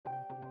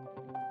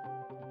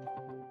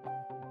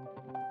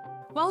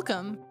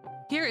Welcome.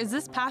 Here is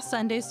this past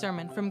Sunday's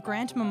sermon from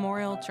Grant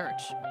Memorial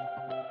Church.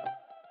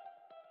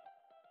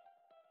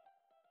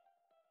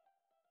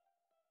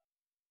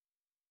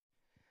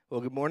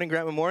 Well, good morning,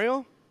 Grant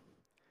Memorial.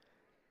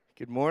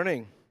 Good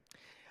morning.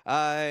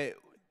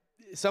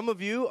 Some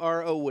of you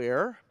are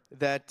aware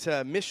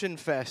that Mission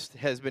Fest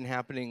has been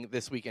happening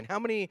this weekend. How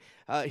many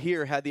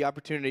here had the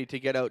opportunity to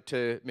get out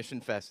to Mission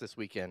Fest this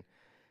weekend?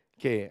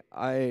 Okay,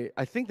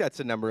 I think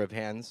that's a number of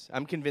hands.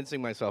 I'm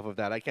convincing myself of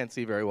that. I can't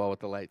see very well with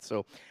the lights.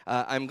 So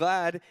I'm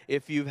glad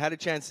if you've had a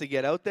chance to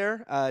get out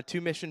there to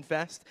Mission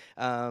Fest.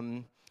 I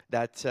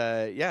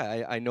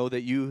know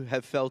that you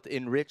have felt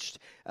enriched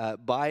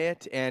by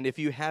it. And if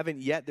you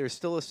haven't yet, there's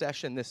still a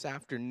session this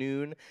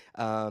afternoon.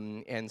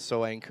 And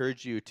so I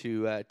encourage you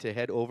to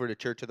head over to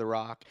Church of the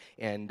Rock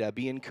and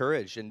be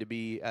encouraged and to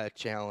be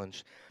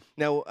challenged.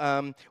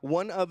 Now,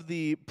 one of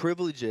the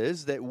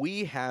privileges that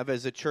we have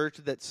as a church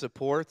that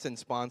supports and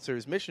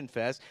sponsors Mission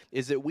Fest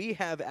is that we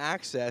have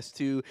access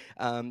to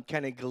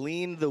kind of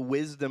glean the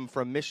wisdom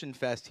from Mission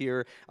Fest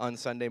here on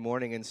Sunday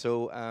morning. And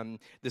so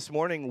this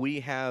morning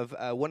we have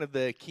one of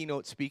the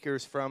keynote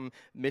speakers from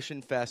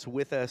Mission Fest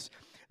with us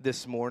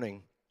this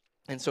morning.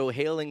 And so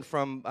hailing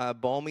from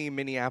balmy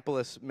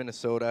Minneapolis,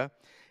 Minnesota,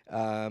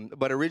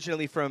 but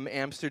originally from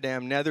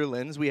Amsterdam,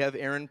 Netherlands, we have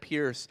Aaron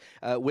Pierce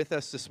with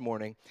us this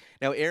morning.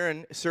 Now,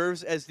 Aaron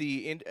serves as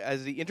the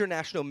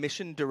International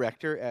Mission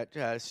Director at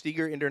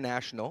Steiger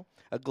International,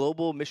 a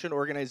global mission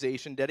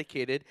organization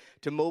dedicated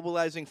to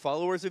mobilizing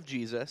followers of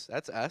Jesus,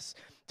 that's us,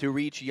 to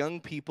reach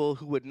young people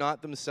who would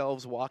not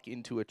themselves walk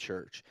into a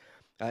church.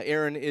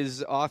 Aaron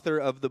is author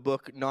of the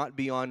book Not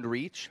Beyond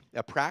Reach,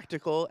 a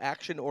practical,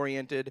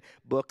 action-oriented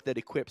book that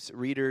equips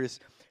readers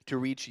to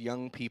reach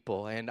young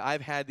people. And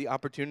I've had the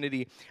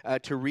opportunity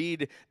to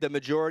read the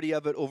majority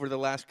of it over the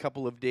last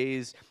couple of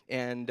days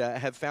and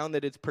have found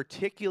that it's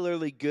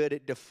particularly good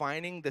at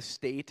defining the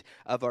state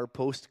of our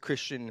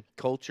post-Christian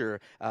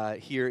culture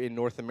here in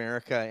North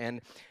America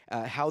and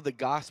how the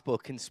gospel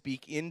can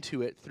speak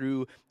into it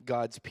through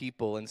God's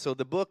people. And so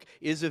the book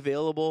is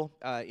available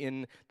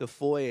in the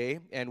foyer,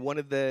 and one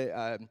of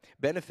the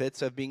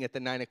benefits of being at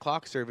the 9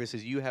 o'clock service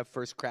is you have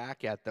first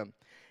crack at them.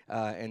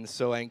 And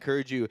so I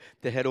encourage you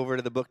to head over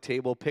to the book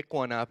table, pick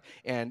one up,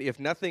 and if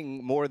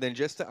nothing more than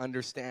just to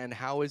understand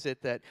how is it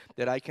that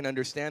I can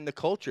understand the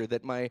culture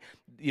that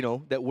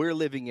that we're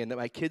living in, that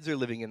my kids are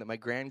living in, that my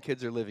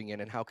grandkids are living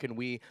in, and how can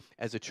we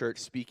as a church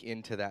speak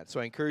into that.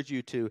 So I encourage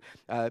you to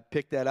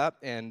pick that up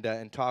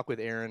and talk with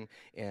Aaron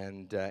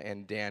and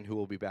Dan, who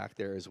will be back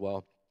there as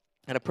well.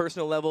 At a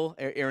personal level,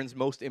 Aaron's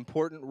most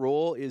important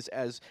role is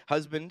as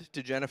husband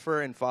to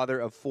Jennifer and father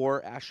of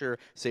 4, Asher,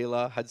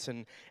 Selah,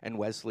 Hudson, and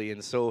Wesley.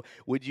 And so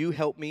would you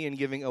help me in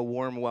giving a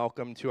warm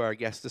welcome to our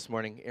guest this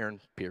morning,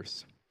 Aaron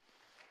Pierce.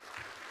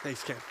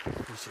 Thanks, Cam.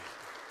 Appreciate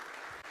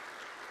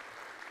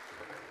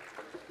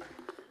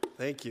it.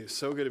 Thank you.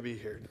 So good to be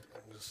here.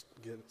 Just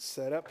get it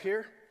set up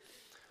here.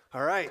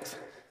 All right.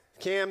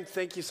 Cam,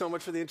 thank you so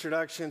much for the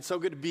introduction. So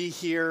good to be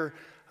here.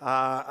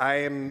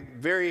 I am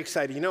very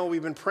excited. You know,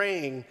 we've been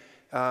praying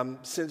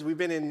since we've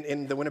been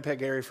in the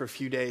Winnipeg area for a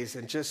few days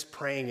and just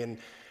praying. And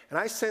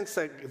I sense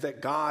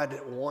that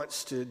God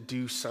wants to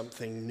do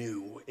something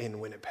new in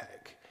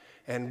Winnipeg.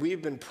 And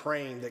we've been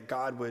praying that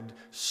God would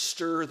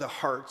stir the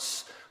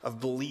hearts of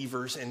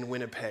believers in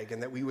Winnipeg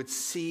and that we would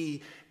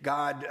see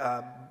God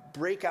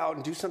break out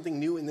and do something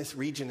new in this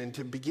region and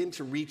to begin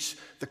to reach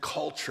the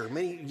culture.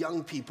 Many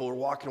young people are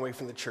walking away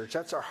from the church.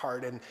 That's our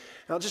heart. And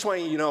I just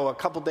want you to know, a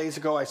couple days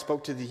ago, I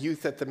spoke to the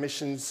youth at the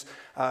Missions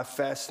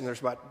Fest, and there's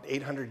about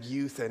 800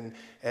 youth. And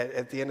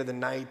at the end of the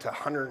night,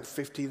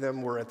 150 of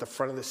them were at the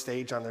front of the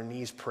stage on their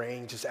knees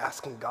praying, just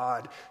asking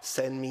God,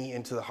 send me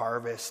into the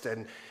harvest.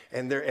 And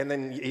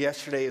then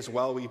yesterday as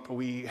well,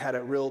 we had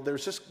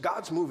there's just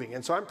God's moving.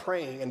 And so I'm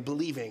praying and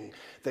believing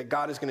that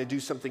God is going to do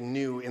something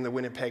new in the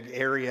Winnipeg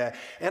area.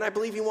 And I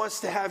believe he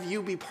wants to have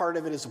you be part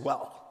of it as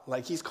well.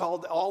 Like he's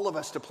called all of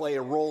us to play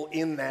a role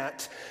in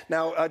that.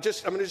 Now, I'm going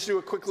to just do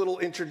a quick little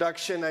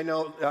introduction. I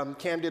know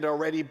Cam did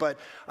already, but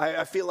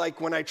I feel like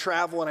when I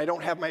travel and I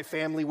don't have my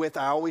family with,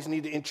 I always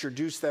need to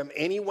introduce them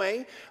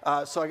anyway.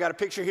 So I got a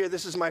picture here.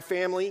 This is my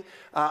family.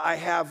 I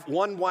have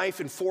 1 wife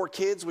and 4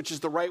 kids, which is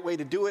the right way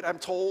to do it, I'm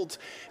told.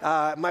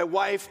 My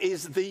wife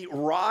is the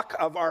rock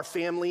of our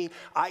family.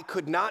 I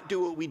could not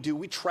do what we do.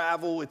 We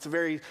travel. It's a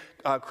very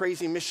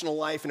crazy missional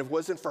life, and if it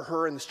wasn't for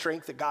her and the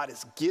strength that God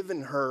has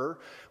given her,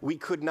 we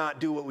could not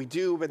do what we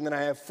do. But then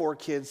I have 4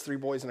 kids, 3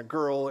 boys and a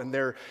girl, and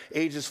their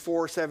ages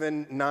 4,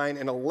 7, 9,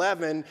 and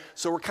 11.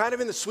 So we're kind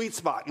of in the sweet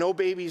spot. No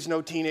babies,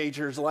 no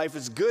teenagers. Life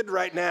is good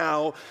right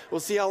now.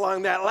 We'll see how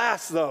long that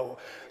lasts, though.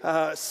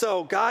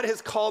 So God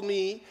has called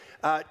me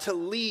to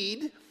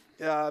lead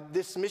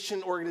this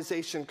mission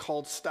organization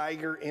called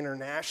Steiger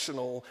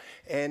International.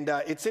 And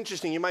it's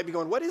interesting. You might be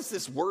going, what is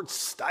this word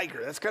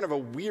Steiger? That's kind of a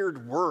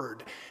weird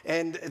word.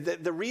 And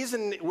the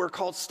reason we're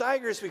called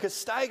Steiger is because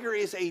Steiger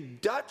is a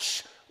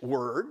Dutch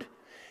word.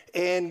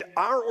 And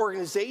our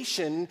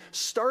organization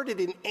started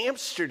in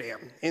Amsterdam,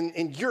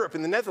 in Europe,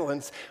 in the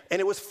Netherlands. And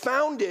it was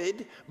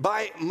founded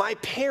by my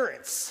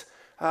parents.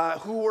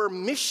 who were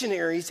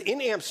missionaries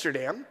in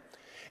Amsterdam,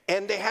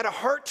 and they had a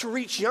heart to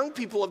reach young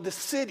people of the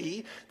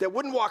city that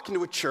wouldn't walk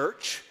into a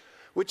church,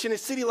 which in a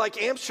city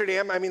like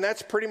Amsterdam, I mean,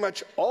 that's pretty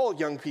much all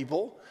young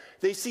people.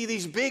 They see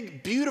these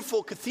big,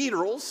 beautiful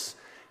cathedrals,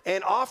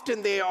 and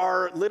often they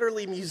are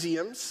literally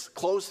museums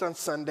closed on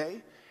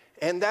Sunday.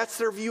 And that's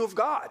their view of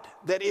God,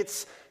 that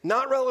it's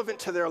not relevant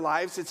to their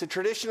lives. It's a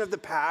tradition of the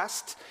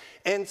past.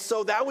 And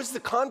so that was the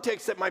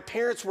context that my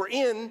parents were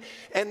in,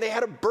 and they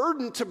had a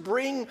burden to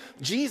bring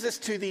Jesus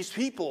to these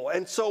people.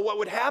 And so what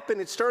would happen,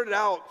 it started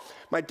out,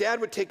 my dad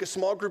would take a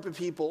small group of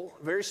people,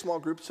 a very small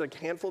group, so like a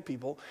handful of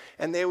people,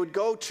 and they would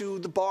go to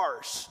the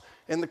bars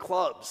and the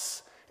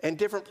clubs and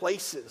different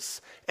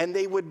places, and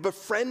they would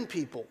befriend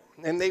people,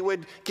 and they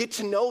would get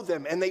to know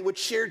them, and they would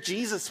share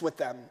Jesus with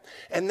them.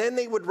 And then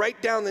they would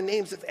write down the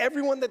names of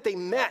everyone that they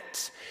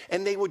met,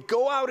 and they would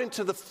go out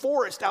into the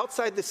forest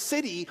outside the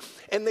city,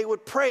 and they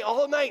would pray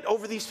all night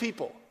over these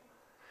people.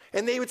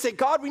 And they would say,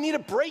 God, we need a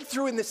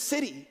breakthrough in this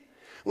city.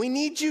 We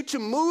need you to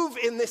move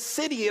in this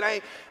city.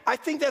 And I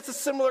think that's a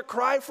similar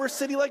cry for a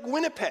city like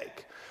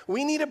Winnipeg.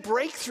 We need a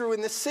breakthrough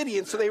in this city.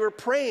 And so they were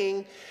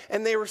praying,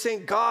 and they were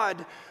saying,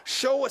 God,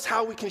 show us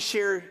how we can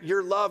share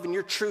your love and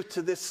your truth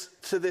to this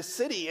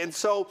city. And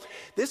so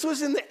this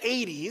was in the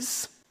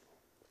 80s,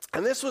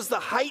 and this was the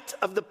height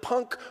of the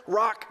punk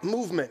rock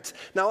movement.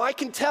 Now, I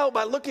can tell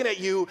by looking at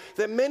you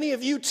that many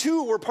of you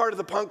too were part of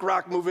the punk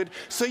rock movement,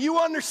 so you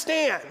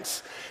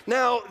understand.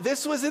 Now,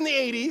 this was in the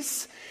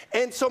 80s,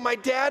 and so my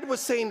dad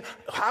was saying,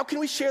 how can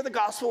we share the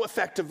gospel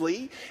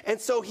effectively? And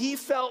so he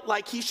felt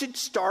like he should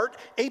start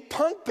a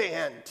punk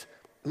band,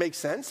 makes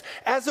sense,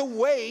 as a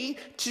way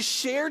to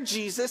share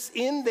Jesus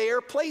in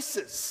their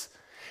places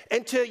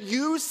and to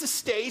use the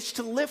stage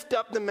to lift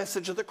up the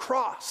message of the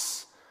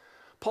cross.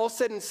 Paul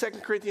said in 1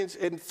 Corinthians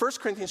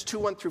 2,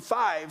 1 through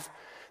 5,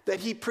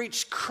 that he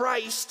preached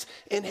Christ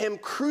and him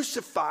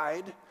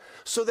crucified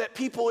so that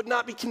people would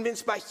not be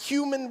convinced by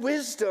human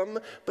wisdom,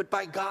 but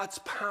by God's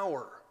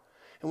power.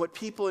 And what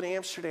people in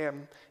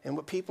Amsterdam and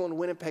what people in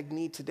Winnipeg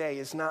need today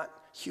is not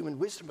human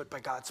wisdom, but by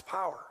God's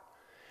power.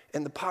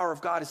 And the power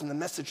of God is in the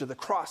message of the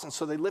cross. And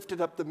so they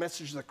lifted up the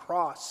message of the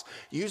cross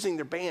using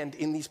their band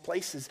in these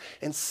places.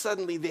 And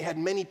suddenly they had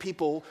many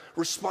people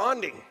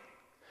responding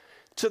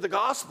to the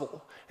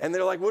gospel. And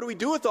they're like, what do we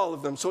do with all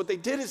of them? So what they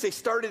did is they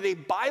started a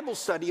Bible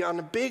study on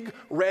a big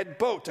red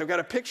boat. I've got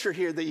a picture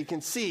here that you can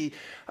see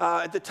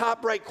at the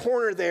top right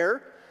corner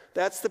there.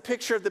 That's the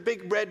picture of the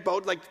big red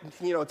boat, like,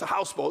 you know, it's a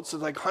houseboat, so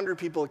like 100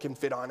 people can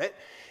fit on it.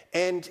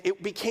 And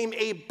it became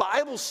a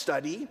Bible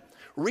study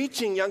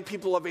reaching young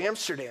people of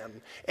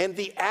Amsterdam. And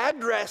the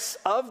address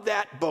of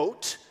that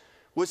boat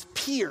was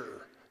Pier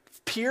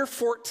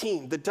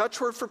 14. The Dutch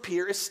word for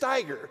pier is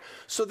Steiger.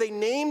 So they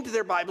named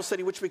their Bible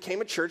study, which became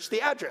a church,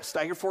 the address,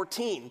 Steiger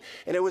 14.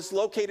 And it was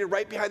located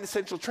right behind the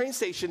central train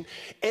station.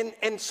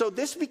 And so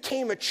this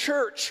became a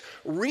church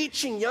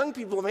reaching young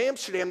people of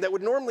Amsterdam that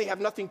would normally have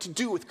nothing to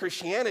do with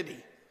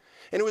Christianity.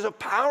 And it was a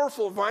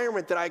powerful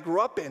environment that I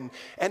grew up in.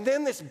 And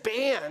then this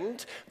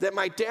band that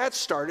my dad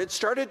started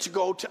to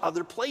go to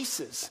other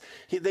places.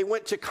 They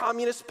went to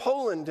communist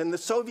Poland and the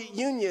Soviet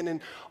Union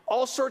and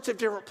all sorts of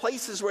different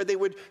places where they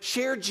would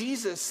share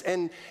Jesus.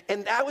 And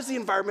that was the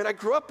environment I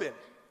grew up in.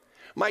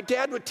 My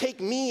dad would take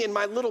me and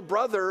my little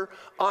brother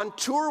on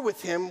tour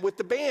with him with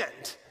the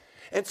band.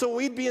 And so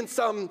we'd be in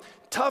some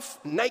tough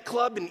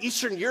nightclub in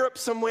Eastern Europe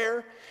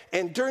somewhere.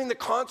 And during the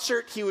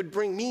concert, he would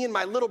bring me and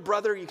my little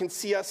brother, you can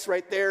see us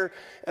right there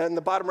in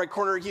the bottom right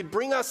corner, he'd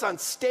bring us on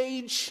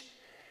stage,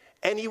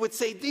 and he would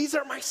say, these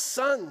are my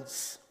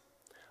sons.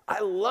 I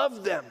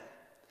love them.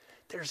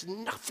 There's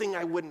nothing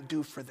I wouldn't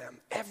do for them.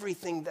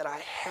 Everything that I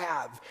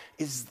have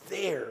is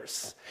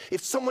theirs.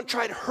 If someone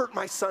tried to hurt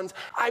my sons,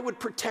 I would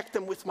protect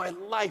them with my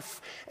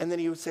life. And then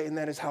he would say, and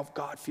that is how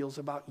God feels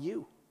about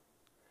you.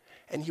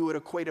 And he would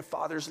equate a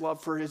father's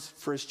love for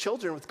his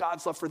children with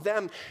God's love for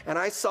them. And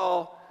I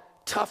saw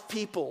tough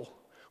people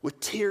with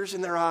tears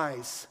in their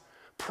eyes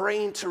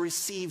praying to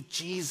receive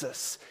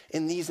Jesus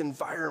in these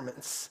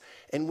environments.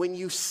 And when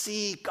you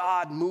see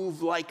God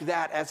move like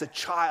that as a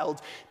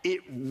child,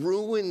 it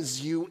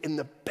ruins you in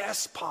the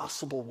best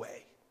possible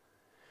way.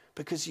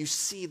 Because you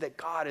see that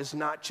God is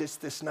not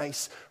just this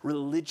nice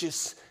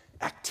religious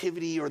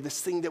activity or this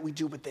thing that we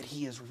do, but that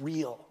he is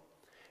real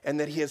and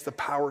that he has the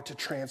power to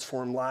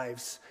transform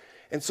lives.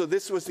 And so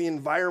this was the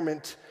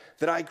environment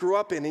that I grew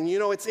up in. And you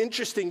know, it's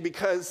interesting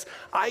because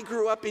I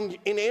grew up in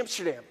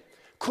Amsterdam,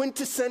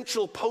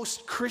 quintessential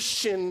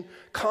post-Christian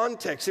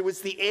context. It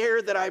was the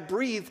air that I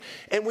breathed.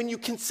 And when you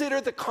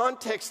consider the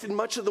context in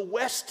much of the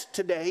West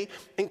today,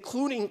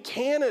 including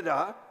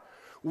Canada,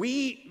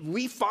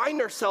 we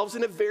find ourselves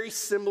in a very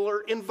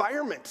similar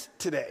environment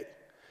today.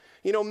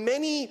 You know,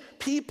 many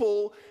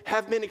people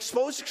have been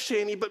exposed to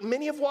Christianity, but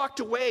many have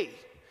walked away.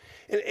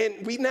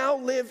 And we now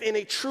live in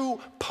a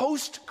true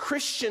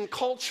post-Christian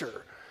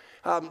culture.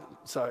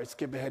 Sorry,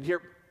 skip ahead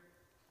here.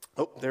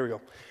 Oh, there we go.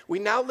 We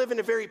now live in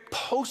a very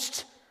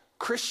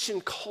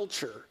post-Christian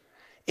culture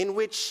in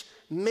which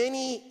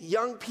many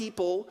young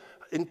people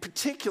in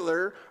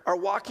particular, are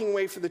walking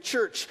away from the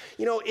church.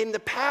 You know, in the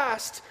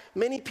past,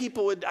 many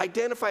people would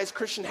identify as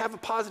Christian, have a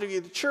positive view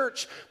of the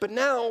church, but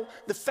now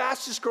the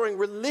fastest growing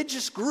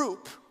religious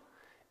group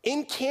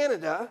in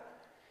Canada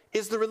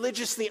is the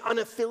religiously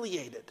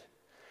unaffiliated.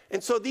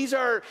 And so these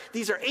are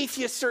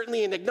atheists,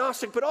 certainly, and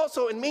agnostic, but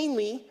also, and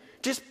mainly,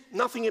 just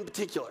nothing in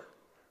particular.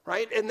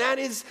 Right? And that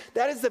is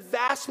the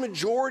vast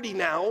majority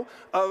now,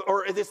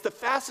 or it's the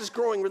fastest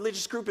growing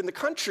religious group in the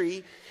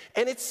country,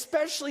 and it's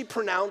especially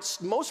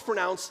most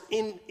pronounced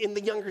in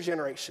the younger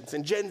generations,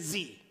 in Gen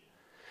Z,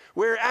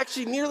 where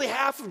actually nearly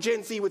half of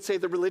Gen Z would say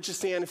they're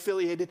religiously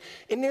unaffiliated,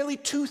 and nearly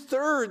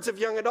 2/3 of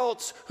young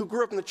adults who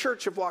grew up in the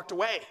church have walked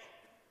away.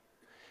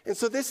 And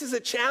so this is a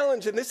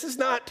challenge, and this is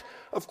not,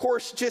 of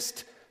course,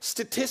 just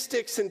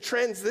statistics and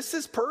trends. This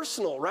is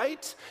personal,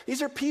 right?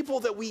 These are people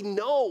that we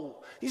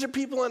know. These are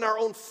people in our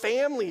own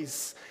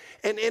families.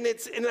 And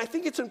I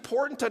think it's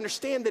important to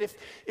understand that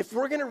if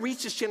we're going to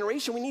reach this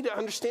generation, we need to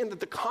understand that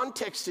the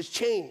context has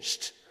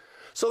changed.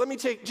 So let me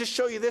just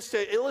show you this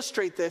to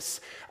illustrate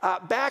this.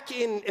 Back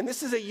in, and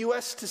this is a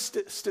U.S.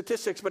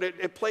 statistics, but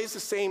it plays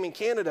the same in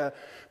Canada.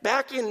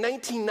 Back in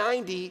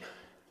 1990,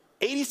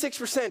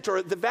 86%,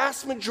 or the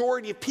vast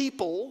majority of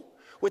people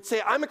would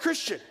say, I'm a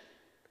Christian.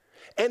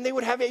 And they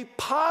would have a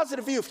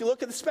positive view. If you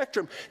look at the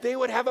spectrum, they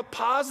would have a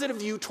positive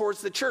view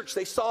towards the church.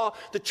 They saw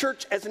the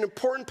church as an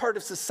important part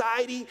of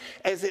society,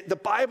 the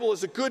Bible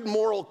as a good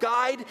moral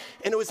guide.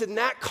 And it was in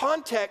that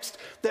context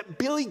that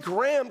Billy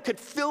Graham could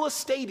fill a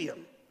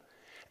stadium.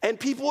 And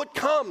people would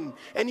come,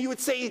 and you would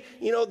say,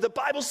 you know, the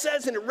Bible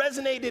says, and it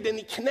resonated, and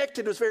he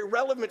connected. It was very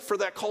relevant for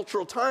that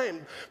cultural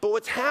time. But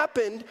what's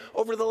happened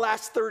over the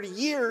last 30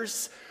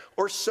 years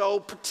or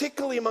so,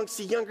 particularly amongst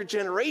the younger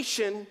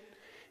generation,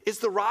 is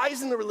the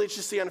rise in the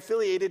religiously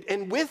unaffiliated,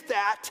 and with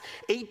that,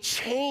 a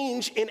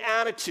change in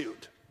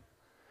attitude.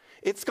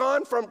 It's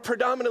gone from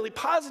predominantly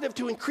positive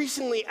to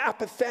increasingly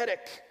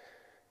apathetic,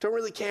 don't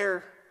really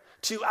care,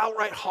 to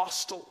outright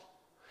hostile.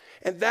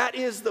 And that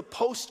is the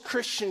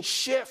post-Christian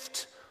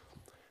shift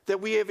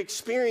that we have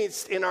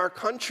experienced in our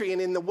country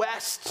and in the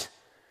West.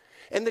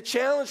 And the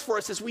challenge for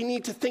us is we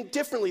need to think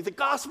differently. The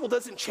gospel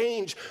doesn't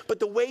change, but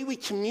the way we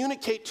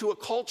communicate to a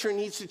culture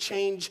needs to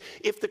change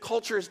if the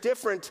culture is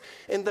different.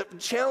 And the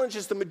challenge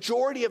is the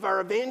majority of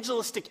our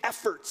evangelistic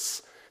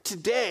efforts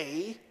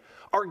today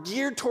are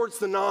geared towards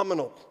the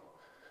nominal.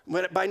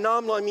 By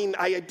nominal, I mean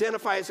I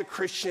identify as a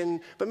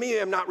Christian, but maybe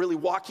I'm not really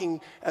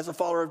walking as a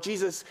follower of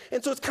Jesus.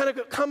 And so it's kind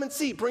of come and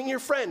see, bring your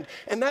friend.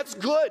 And that's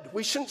good.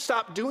 We shouldn't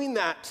stop doing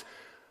that.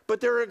 But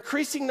there are an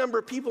increasing number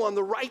of people on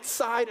the right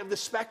side of the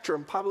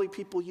spectrum, probably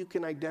people you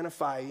can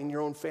identify in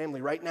your own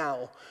family right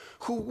now,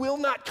 who will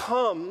not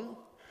come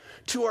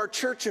to our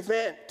church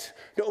event,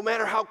 no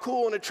matter how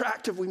cool and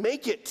attractive we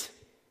make it.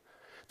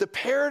 The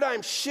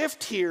paradigm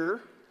shift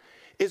here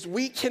is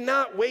we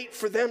cannot wait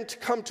for them to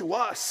come to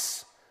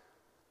us.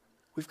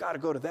 We've got to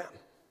go to them.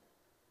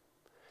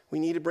 We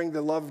need to bring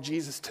the love of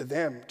Jesus to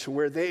them, to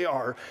where they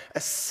are.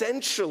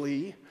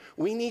 Essentially,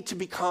 we need to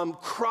become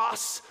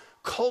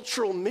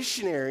cross-cultural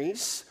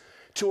missionaries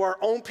to our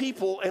own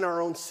people and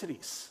our own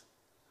cities.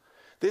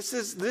 This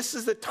is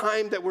the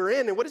time that we're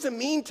in. And what does it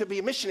mean to be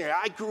a missionary?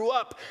 I grew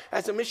up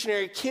as a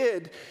missionary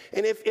kid.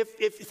 And if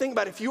you think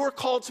about it, if you were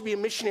called to be a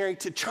missionary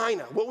to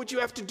China, what would you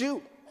have to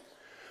do?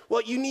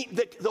 Well, you need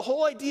the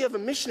whole idea of a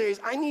missionary is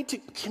I need to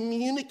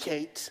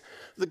communicate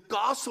the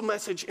gospel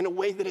message in a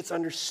way that it's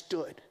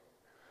understood.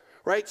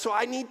 Right? So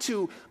I need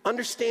to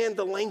understand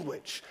the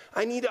language.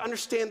 I need to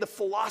understand the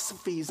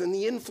philosophies and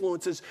the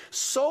influences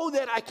so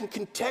that I can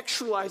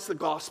contextualize the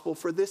gospel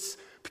for this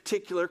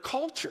particular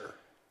culture.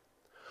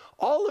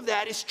 All of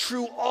that is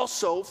true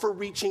also for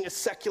reaching a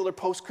secular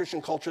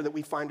post-Christian culture that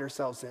we find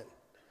ourselves in.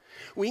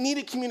 We need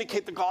to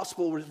communicate the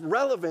gospel with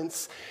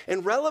relevance,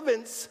 and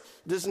relevance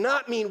does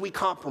not mean we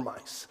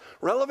compromise.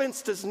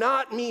 Relevance does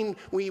not mean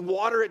we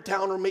water it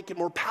down or make it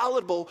more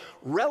palatable.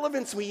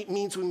 Relevance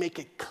means we make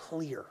it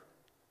clear,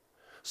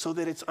 so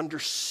that it's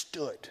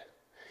understood.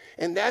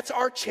 And that's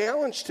our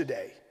challenge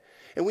today.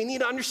 And we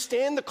need to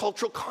understand the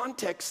cultural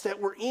context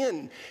that we're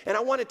in. And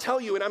I want to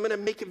tell you, and I'm going to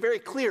make it very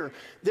clear,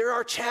 there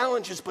are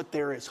challenges, but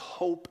there is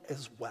hope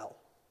as well.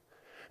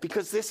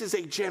 Because this is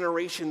a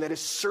generation that is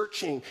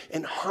searching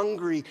and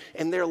hungry,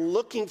 and they're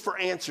looking for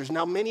answers.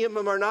 Now, many of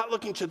them are not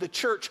looking to the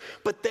church,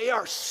 but they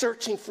are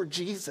searching for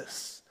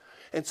Jesus.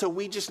 And so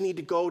we just need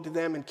to go to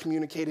them and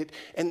communicate it.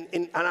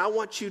 And I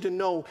want you to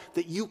know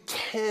that you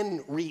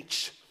can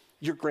reach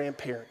your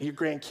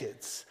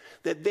grandkids,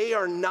 that they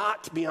are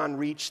not beyond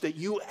reach, that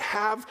you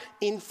have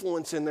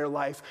influence in their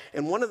life.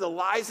 And one of the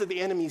lies of the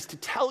enemy is to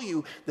tell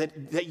you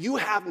that you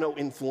have no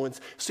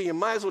influence, so you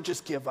might as well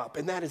just give up.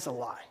 And that is a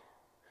lie.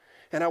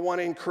 And I want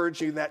to encourage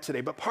you that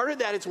today. But part of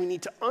that is we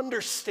need to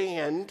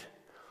understand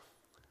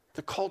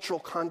the cultural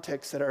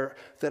context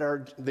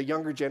that the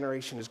younger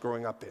generation is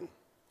growing up in.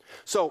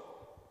 So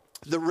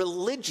the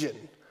religion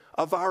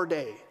of our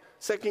day,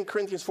 2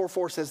 Corinthians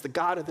 4:4 says, the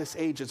God of this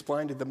age has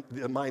blinded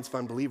the minds of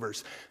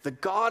unbelievers. The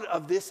God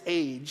of this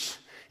age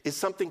is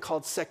something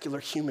called secular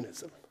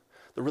humanism,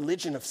 the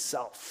religion of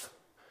self.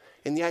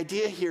 And the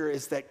idea here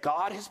is that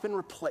God has been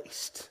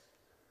replaced.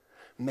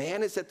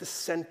 Man is at the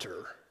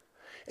center,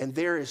 and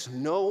there is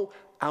no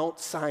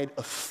outside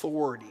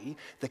authority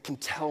that can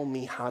tell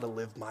me how to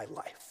live my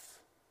life.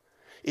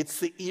 It's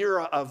the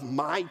era of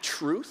my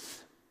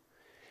truth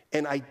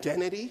and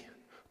identity,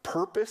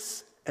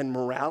 purpose, and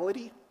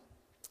morality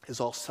is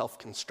all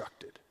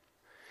self-constructed.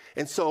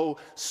 And so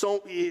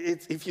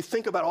if you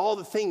think about all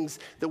the things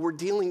that we're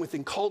dealing with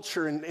in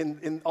culture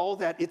and all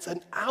that, it's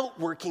an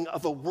outworking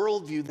of a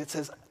worldview that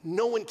says,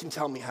 no one can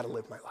tell me how to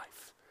live my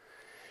life.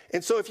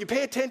 And so if you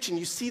pay attention,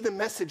 you see the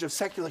message of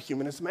secular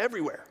humanism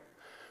everywhere.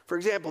 For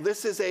example,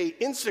 this is an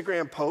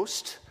Instagram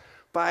post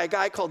by a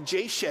guy called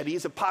Jay Shetty.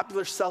 He's a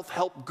popular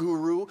self-help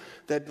guru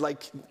that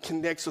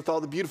connects with all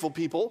the beautiful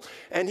people.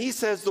 And he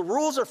says, the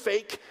rules are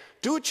fake,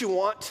 do what you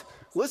want,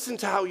 listen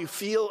to how you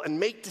feel, and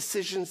make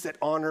decisions that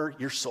honor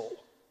your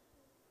soul.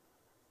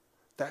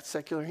 That's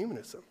secular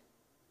humanism.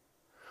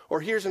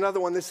 Or here's another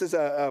one. This is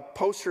a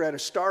poster at a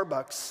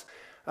Starbucks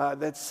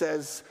that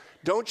says,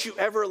 don't you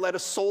ever let a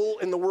soul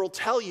in the world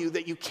tell you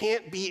that you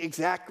can't be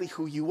exactly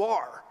who you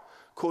are,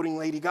 quoting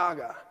Lady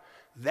Gaga.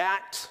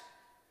 That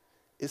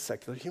is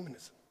secular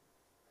humanism.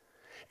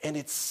 And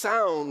it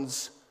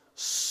sounds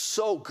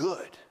so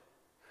good.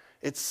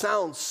 It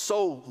sounds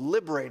so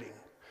liberating.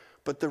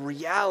 But the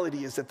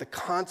reality is that the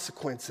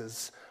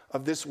consequences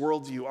of this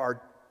worldview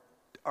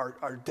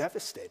are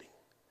devastating.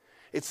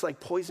 It's like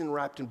poison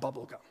wrapped in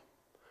bubble gum,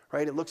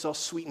 right? It looks all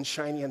sweet and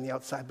shiny on the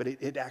outside, but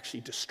it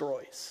actually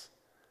destroys.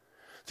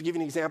 To give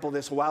you an example of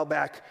this, a while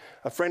back,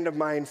 a friend of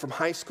mine from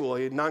high school,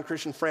 a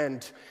non-Christian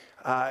friend,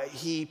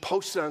 he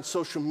posted on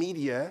social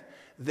media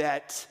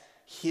that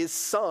his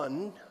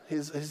son,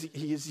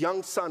 his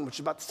young son, which is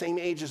about the same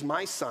age as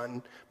my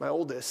son, my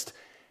oldest,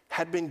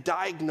 had been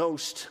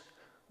diagnosed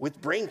with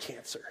brain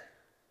cancer.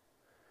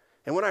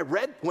 And when I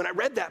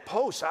read that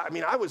post,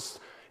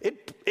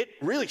 it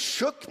really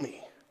shook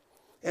me.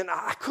 And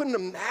I couldn't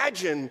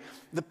imagine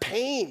the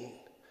pain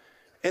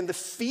and the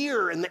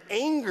fear and the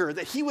anger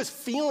that he was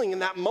feeling in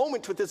that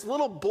moment with this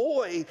little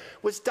boy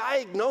was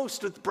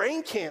diagnosed with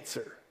brain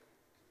cancer.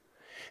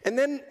 And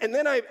then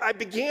I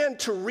began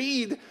to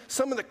read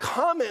some of the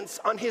comments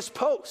on his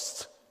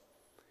posts.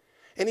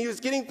 And he was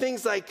getting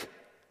things like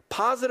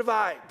positive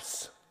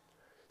vibes,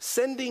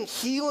 sending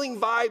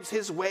healing vibes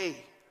his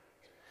way,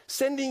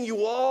 sending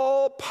you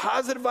all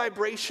positive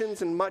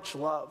vibrations and much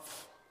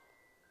love.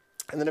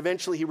 And then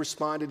eventually he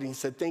responded and he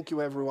said, thank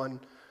you everyone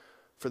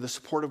for the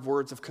supportive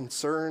words of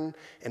concern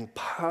and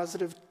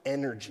positive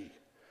energy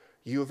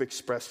you have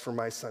expressed for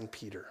my son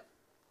Peter.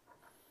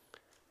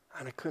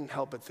 And I couldn't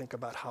help but think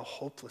about how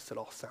hopeless it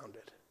all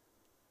sounded.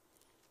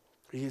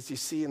 Because you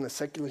see, in the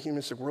secular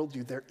humanistic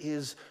worldview, there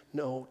is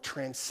no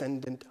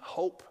transcendent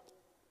hope,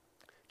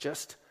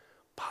 just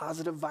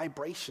positive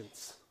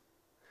vibrations.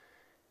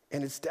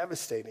 And it's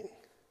devastating.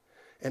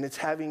 And it's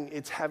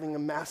having a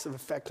massive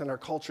effect on our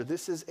culture.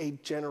 This is a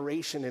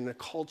generation and a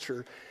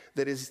culture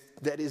that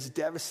is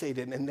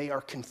devastated, and they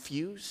are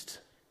confused.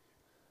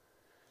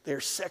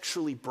 They're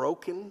sexually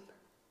broken.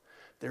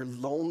 They're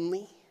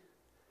lonely.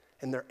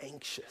 And they're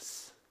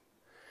anxious.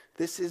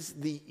 This is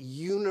the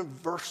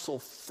universal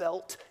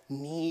felt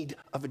need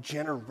of a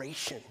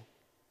generation.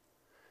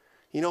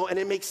 You know, and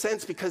it makes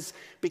sense because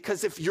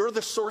if you're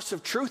the source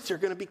of truth, you're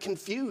going to be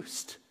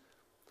confused.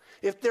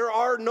 If there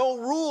are no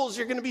rules,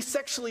 you're going to be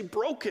sexually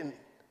broken.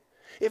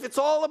 If it's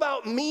all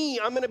about me,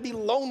 I'm going to be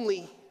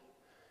lonely.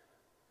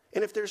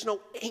 And if there's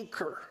no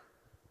anchor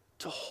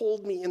to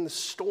hold me in the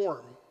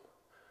storm,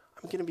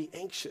 I'm going to be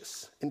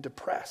anxious and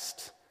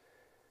depressed.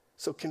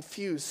 So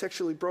confused,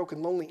 sexually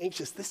broken, lonely,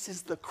 anxious. This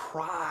is the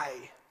cry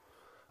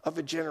of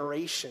a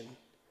generation.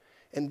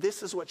 And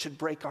this is what should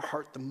break our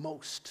heart the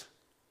most.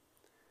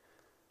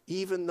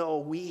 Even though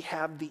we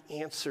have the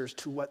answers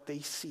to what they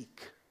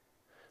seek,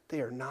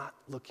 they are not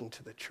looking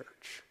to the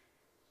church.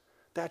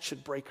 That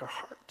should break our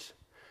heart.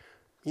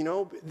 You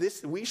know,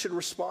 we should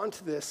respond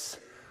to this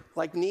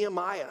like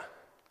Nehemiah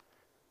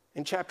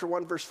in chapter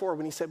 1, verse 4,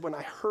 when he said, when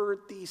I heard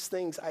these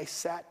things, I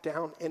sat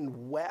down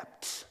and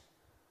wept.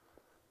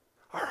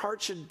 Our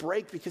heart should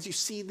break because you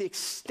see the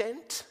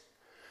extent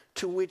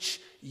to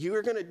which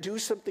you're going to do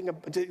something,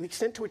 the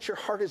extent to which your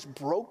heart is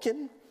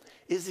broken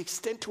is the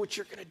extent to which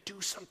you're going to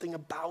do something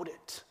about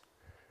it.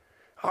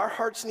 Our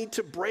hearts need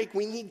to break.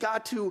 We need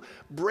God to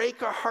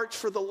break our hearts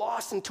for the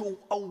lost and to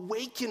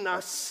awaken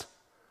us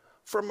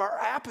from our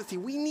apathy.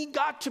 We need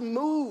God to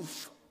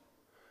move.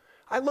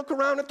 I look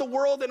around at the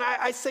world and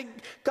I say,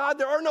 God,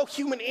 there are no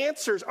human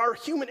answers. Our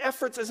human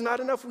efforts is not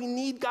enough. We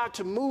need God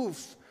to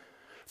move.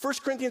 1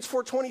 Corinthians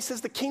 4:20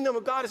 says the kingdom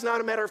of God is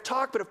not a matter of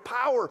talk, but of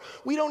power.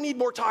 We don't need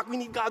more talk. We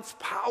need God's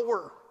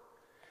power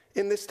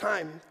in this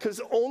time, because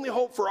the only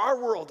hope for our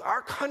world,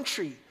 our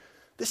country,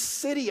 this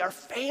city, our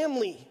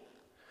family,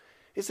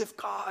 is if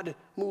God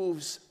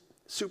moves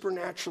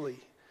supernaturally.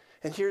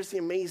 And here's the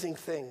amazing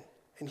thing,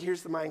 and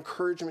here's my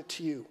encouragement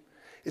to you,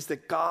 is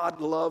that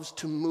God loves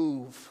to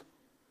move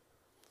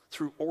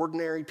through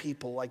ordinary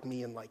people like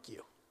me and like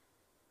you.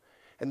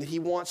 And that he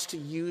wants to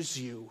use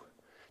you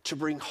to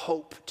bring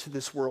hope to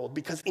this world,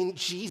 because in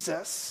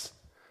Jesus,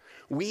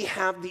 we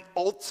have the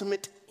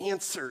ultimate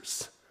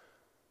answers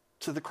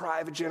to the cry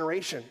of a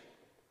generation.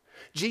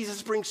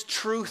 Jesus brings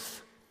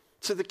truth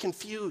to the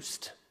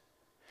confused.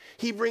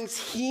 He brings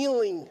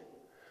healing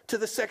to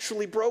the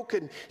sexually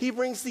broken. He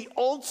brings the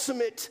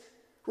ultimate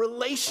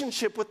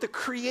relationship with the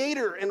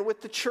Creator and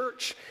with the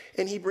church.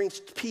 And he brings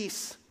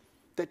peace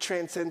that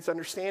transcends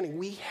understanding.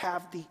 We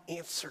have the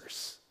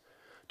answers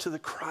to the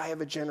cry of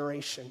a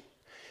generation.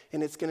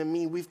 And it's going to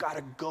mean we've got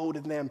to go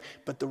to them.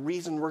 But the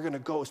reason we're going to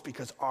go is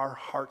because our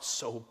hearts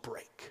so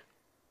break.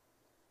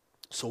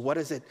 So what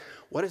does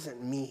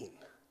it mean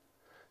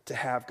to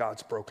have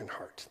God's broken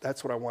heart?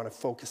 That's what I want to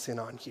focus in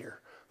on here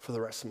for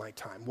the rest of my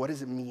time. What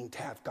does it mean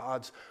to have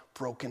God's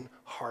broken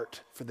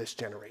heart for this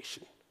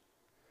generation?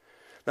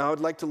 Now, I would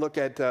like to look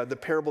at the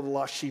parable of the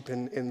lost sheep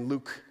in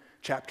Luke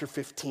chapter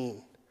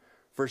 15,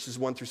 verses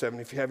 1 through 7.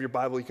 If you have your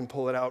Bible, you can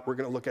pull it out. We're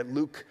going to look at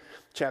Luke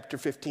chapter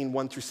 15,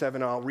 1 through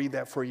 7. I'll read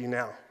that for you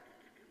now.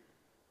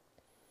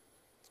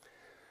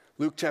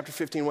 Luke chapter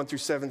 15, 1 through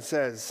 7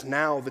 says,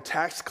 "Now the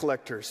tax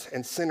collectors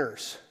and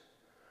sinners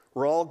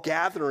were all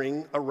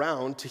gathering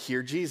around to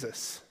hear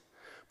Jesus.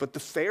 But the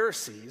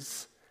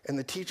Pharisees and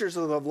the teachers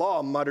of the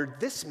law muttered,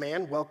 'This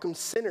man welcomes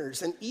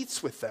sinners and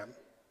eats with them.'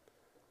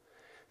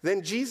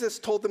 Then Jesus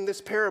told them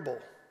this parable.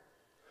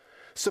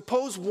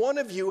 'Suppose one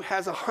of you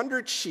has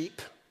 100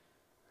 sheep,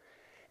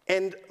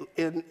 and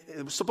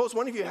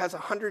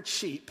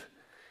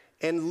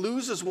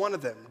loses one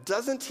of them.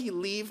 Doesn't he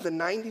leave the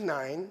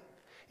 99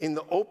 in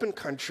the open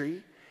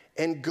country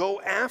and go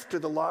after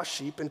the lost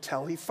sheep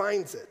until he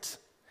finds it?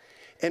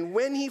 And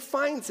when he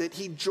finds it,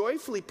 he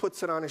joyfully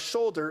puts it on his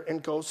shoulder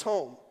and goes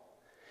home.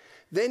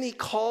 Then he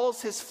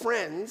calls his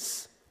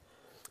friends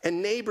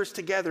and neighbors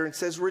together and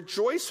says,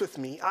 "Rejoice with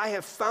me, I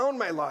have found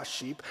my lost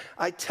sheep.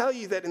 I tell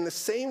you that in the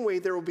same way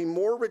there will be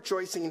more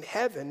rejoicing in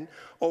heaven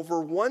over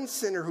one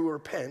sinner who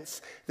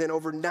repents than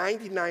over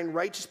 99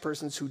 righteous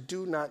persons who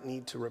do not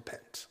need to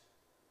repent."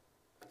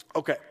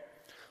 Okay,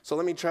 so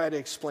let me try to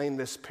explain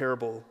this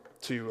parable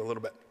to you a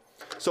little bit.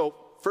 So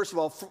first of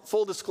all,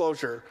 full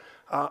disclosure,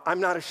 I'm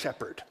not a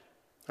shepherd,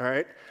 all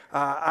right?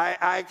 I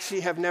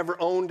actually have never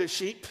owned a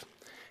sheep,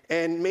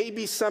 and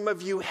maybe some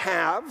of you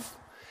have.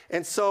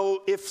 And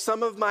so if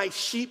some of my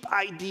sheep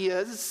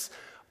ideas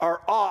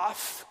are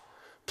off,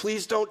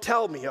 please don't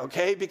tell me,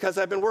 okay? Because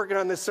I've been working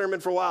on this sermon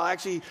for a while. I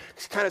actually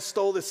kind of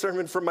stole this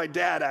sermon from my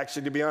dad,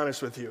 actually, to be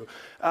honest with you.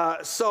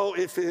 So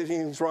if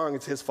anything's wrong,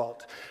 it's his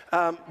fault.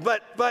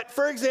 But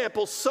for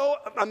example, so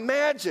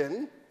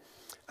imagine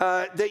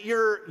that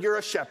you're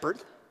a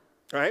shepherd,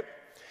 right?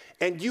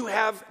 And you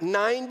have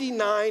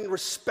 99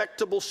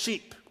 respectable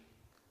sheep.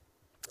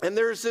 And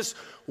there's this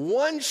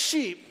one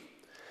sheep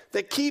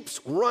that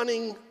keeps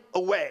running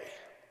away.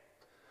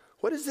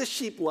 What is this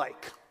sheep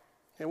like?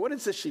 And what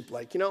is this sheep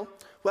like?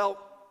 Well,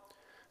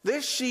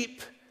 this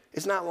sheep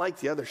is not like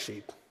the other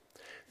sheep.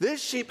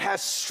 This sheep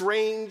has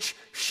strange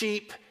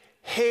sheep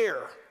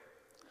hair.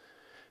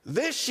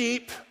 This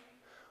sheep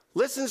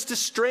listens to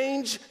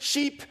strange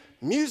sheep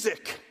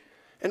music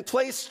and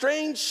plays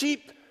strange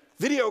sheep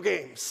video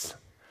games.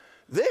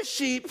 This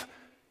sheep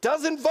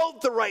doesn't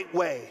vote the right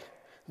way.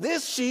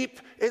 This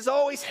sheep is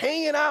always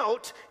hanging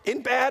out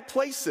in bad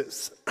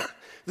places.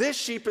 This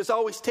sheep is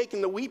always taking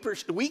the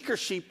weaker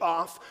sheep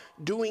off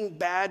doing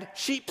bad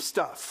sheep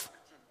stuff.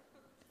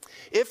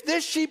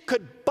 If sheep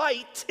could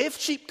bite,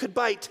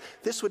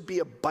 this would be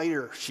a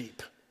biter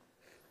sheep.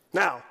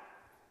 Now,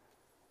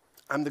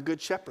 I'm the good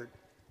shepherd.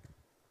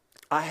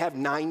 I have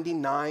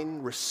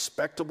 99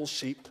 respectable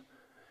sheep.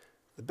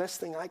 The best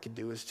thing I could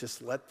do is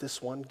just let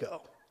this one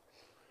go.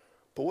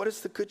 But what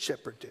does the good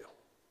shepherd do?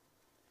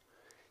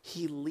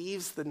 He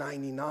leaves the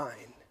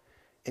 99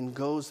 and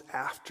goes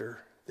after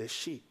this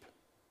sheep.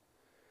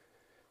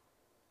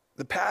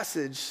 The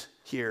passage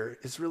here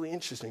is really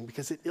interesting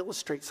because it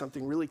illustrates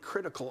something really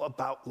critical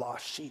about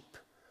lost sheep.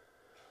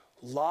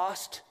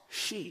 Lost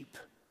sheep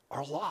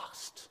are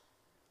lost,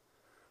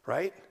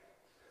 right?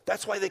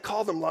 That's why they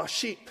call them lost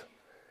sheep.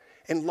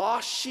 And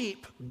lost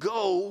sheep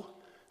go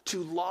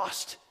to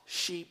lost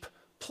sheep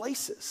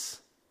places.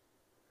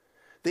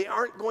 They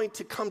aren't going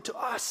to come to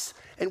us,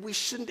 and we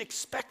shouldn't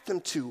expect them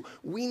to.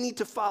 We need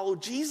to follow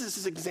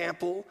Jesus'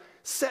 example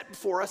set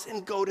before us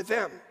and go to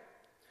them.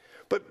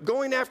 But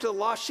going after the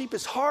lost sheep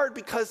is hard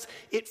because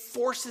it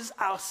forces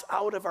us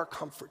out of our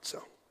comfort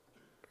zone.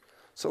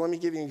 So let me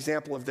give you an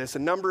example of this. A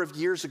number of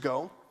years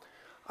ago,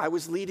 I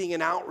was leading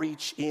an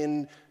outreach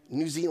in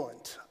New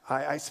Zealand.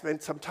 I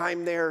spent some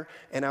time there,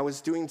 and I was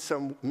doing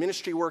some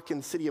ministry work in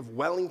the city of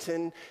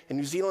Wellington. And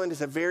New Zealand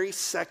is a very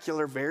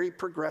secular, very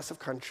progressive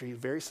country,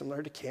 very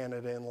similar to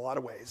Canada in a lot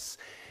of ways.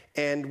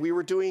 And we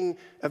were doing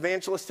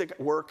evangelistic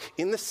work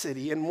in the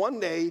city. And one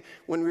day,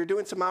 when we were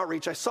doing some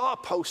outreach, I saw a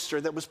poster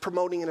that was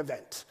promoting an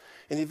event.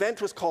 And the event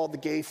was called the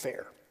Gay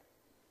Fair.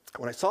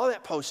 When I saw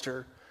that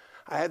poster,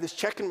 I had this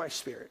check in my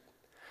spirit.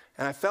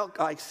 And I felt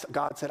like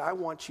God said, I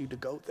want you to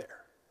go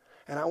there.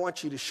 And I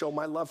want you to show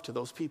my love to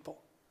those people.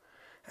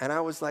 And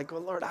I was like,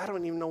 well, Lord, I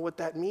don't even know what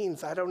that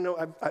means. I don't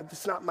know.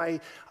 It's not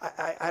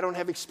I don't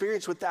have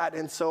experience with that.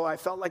 And so I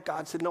felt like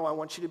God said, no, I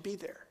want you to be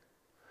there.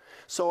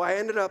 So I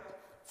ended up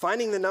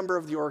finding the number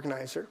of the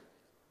organizer,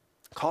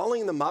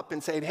 calling them up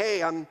and saying,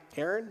 hey, I'm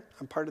Aaron.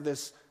 I'm part of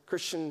this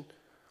Christian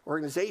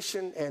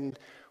organization, and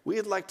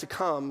we'd like to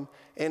come.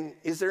 And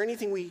is there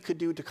anything we could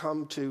do to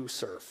come to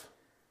serve?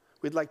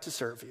 We'd like to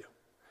serve you.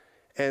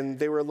 And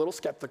they were a little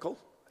skeptical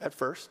at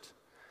first.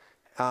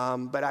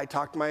 But I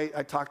talked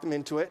them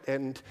into it,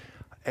 and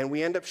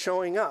we end up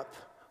showing up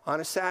on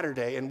a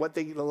Saturday, and what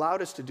they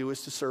allowed us to do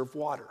is to serve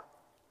water.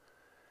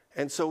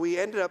 And so we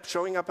ended up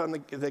showing up on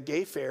the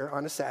gay fair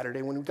on a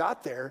Saturday. When we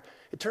got there,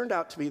 it turned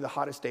out to be the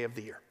hottest day of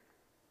the year.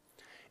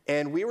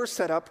 And we were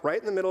set up right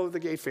in the middle of the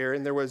gay fair,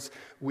 and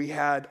we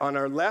had on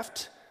our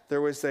left,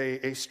 there was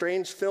a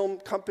strange film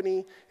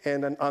company,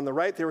 and on the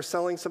right, they were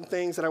selling some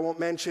things that I won't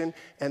mention,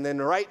 and then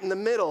right in the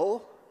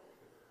middle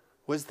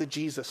was the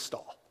Jesus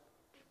stall,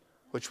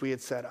 which we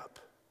had set up.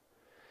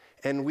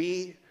 And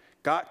we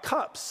got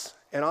cups,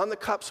 and on the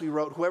cups we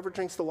wrote, whoever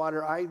drinks the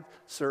water I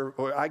serve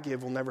or I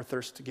give will never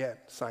thirst again,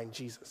 signed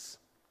Jesus.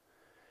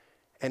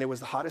 And it was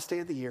the hottest day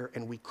of the year,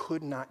 and we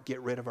could not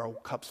get rid of our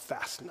cups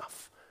fast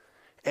enough.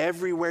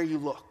 Everywhere you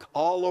look,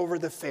 all over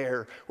the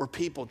fair, were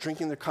people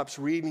drinking their cups,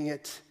 reading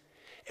it,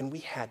 and we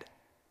had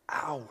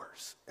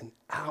hours and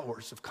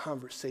hours of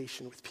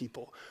conversation with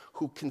people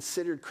who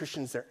considered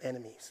Christians their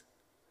enemies,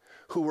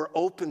 who were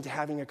open to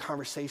having a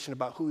conversation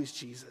about who is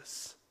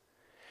Jesus.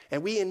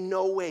 And we in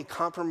no way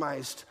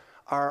compromised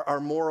our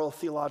moral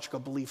theological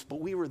beliefs,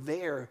 but we were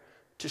there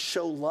to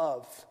show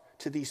love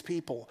to these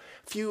people.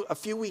 A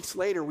few weeks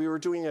later, we were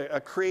doing a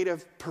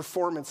creative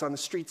performance on the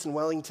streets in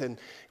Wellington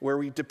where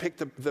we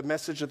depict the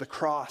message of the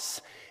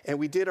cross. And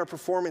we did our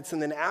performance,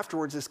 and then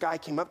afterwards, this guy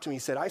came up to me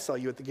and said, I saw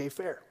you at the gay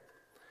fair.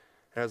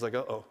 And I was like,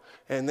 uh-oh.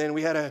 And then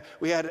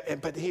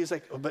but he was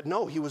like, but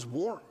no, he was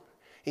warm.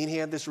 And he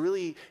had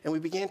and we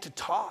began to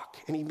talk,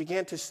 and he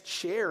began to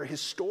share his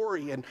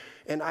story,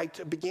 and I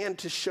began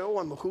to show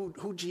him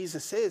who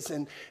Jesus is,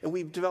 and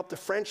we developed a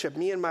friendship.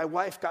 Me and my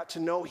wife got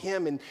to know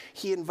him, and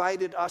he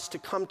invited us to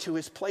come to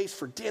his place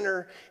for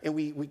dinner, and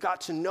we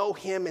got to know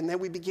him, and then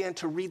we began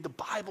to read the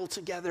Bible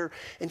together.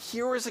 And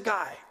here was a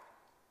guy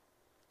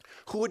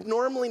who would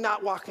normally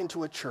not walk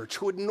into a church,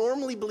 who would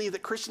normally believe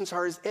that Christians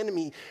are his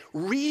enemy,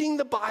 reading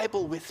the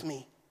Bible with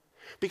me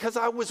because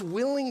I was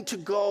willing to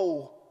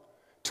go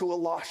to a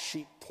lost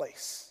sheep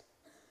place.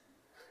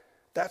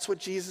 That's what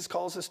Jesus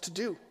calls us to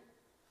do.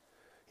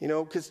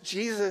 Because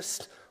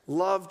Jesus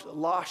loved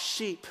lost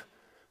sheep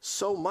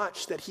so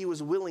much that he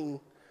was willing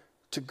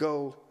to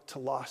go to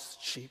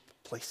lost sheep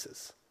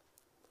places.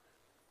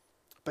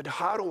 But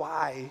how do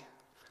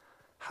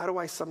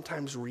I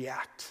sometimes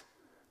react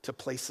to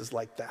places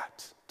like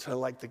that, to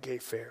like the gay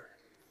fair?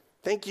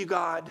 Thank you,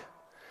 God,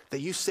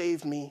 that you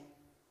saved me.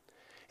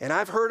 And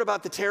I've heard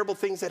about the terrible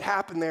things that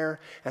happen there,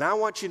 and I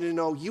want you to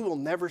know you will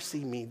never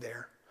see me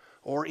there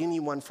or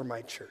anyone from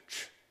my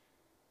church.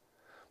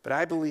 But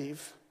I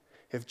believe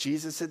if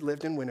Jesus had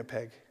lived in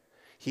Winnipeg,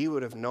 he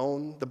would have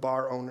known the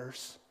bar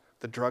owners,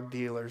 the drug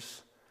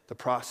dealers, the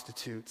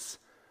prostitutes,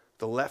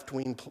 the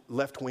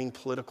left-wing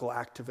political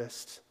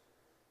activists,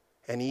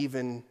 and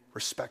even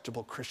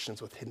respectable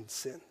Christians with hidden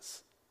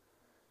sins.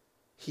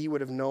 He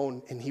would have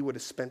known, and he would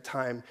have spent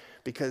time,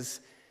 because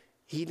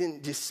he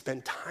didn't just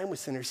spend time with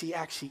sinners, he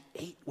actually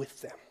ate with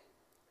them.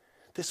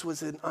 This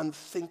was an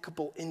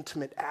unthinkable,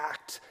 intimate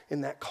act in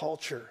that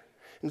culture.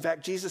 In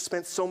fact, Jesus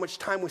spent so much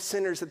time with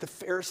sinners that the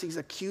Pharisees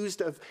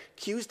accused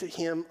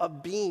him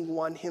of being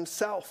one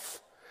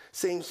himself,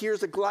 saying,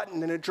 here's a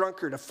glutton and a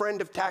drunkard, a friend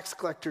of tax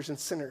collectors and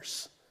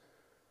sinners.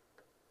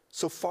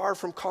 So far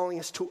from calling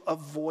us to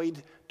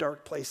avoid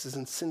dark places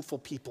and sinful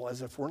people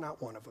as if we're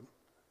not one of them,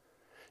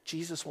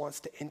 Jesus wants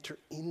to enter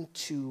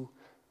into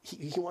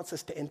He wants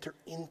us to enter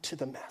into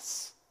the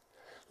mess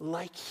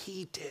like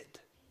he did.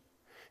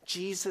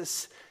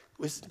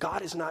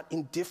 God is not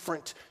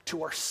indifferent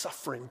to our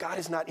suffering. God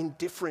is not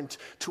indifferent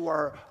to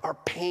our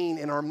pain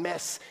and our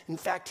mess. In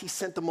fact, he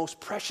sent the most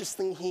precious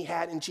thing he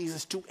had in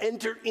Jesus to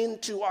enter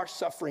into our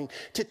suffering,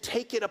 to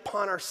take it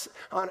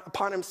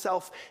upon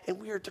himself, and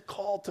we are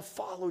called to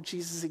follow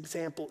Jesus'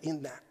 example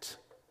in that.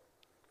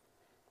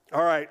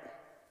 All right,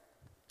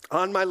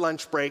 on my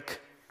lunch break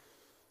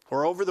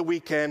or over the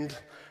weekend,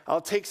 I'll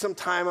take some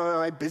time on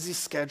my busy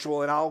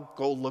schedule and I'll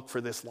go look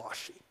for this lost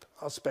sheep.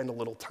 I'll spend a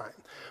little time.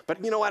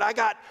 But you know what? I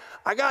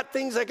got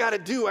things I got to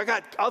do. I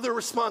got other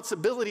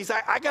responsibilities.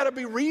 I got to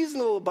be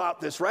reasonable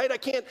about this, right? I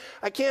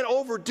can't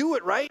overdo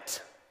it,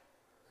 right?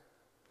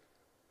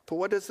 But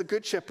what does the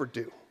good shepherd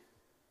do?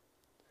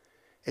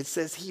 It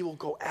says he will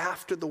go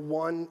after the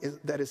one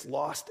that is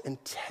lost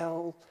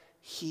until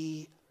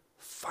he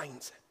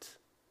finds it.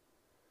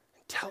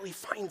 Until he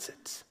finds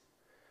it.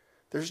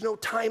 There's no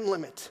time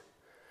limit.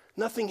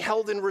 Nothing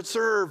held in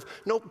reserve,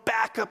 no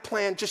backup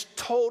plan, just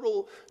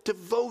total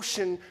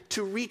devotion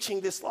to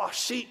reaching this lost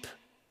sheep.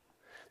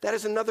 That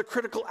is another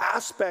critical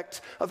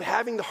aspect of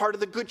having the heart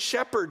of the good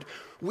shepherd.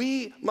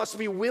 We must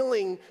be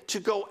willing to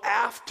go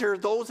after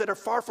those that are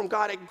far from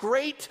God at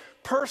great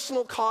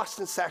personal cost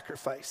and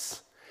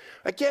sacrifice.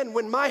 Again,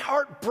 when my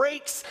heart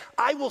breaks,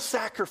 I will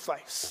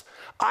sacrifice.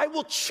 I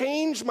will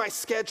change my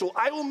schedule.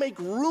 I will make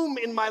room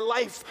in my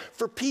life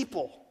for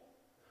people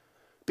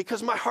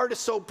because my heart is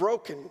so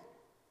broken.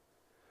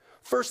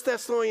 1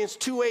 Thessalonians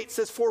 2:8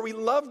 says, "For we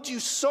loved you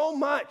so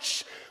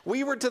much,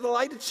 we were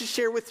delighted to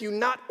share with you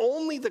not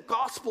only the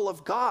gospel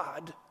of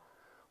God,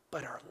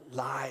 but our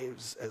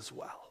lives as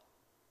well."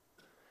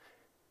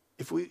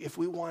 If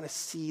we want to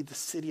see the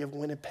city of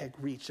Winnipeg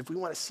reached, if we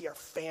want to see our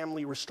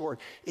family restored,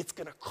 it's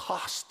going to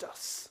cost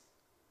us.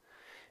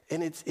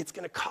 And it's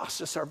going to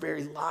cost us our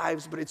very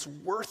lives, but it's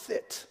worth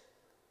it.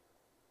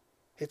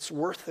 It's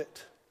worth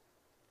it.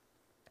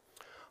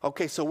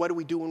 Okay, so what do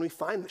we do when we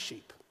find the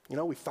sheep? You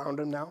know, we found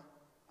them now.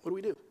 What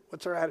do?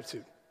 What's our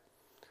attitude?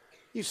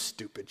 You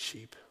stupid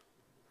sheep.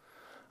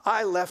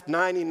 I left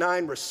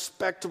 99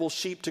 respectable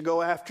sheep to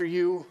go after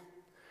you.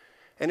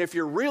 And if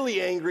you're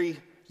really angry,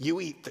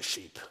 you eat the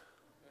sheep.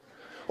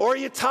 Or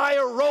you tie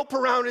a rope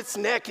around its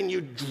neck and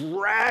you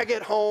drag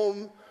it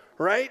home,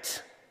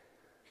 right?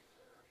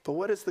 But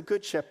what does the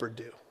good shepherd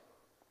do?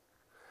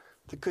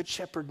 The good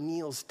shepherd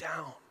kneels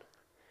down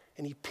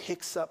and he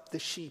picks up the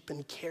sheep and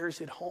he carries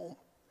it home.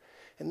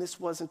 And this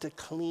wasn't a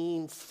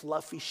clean,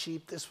 fluffy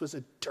sheep. This was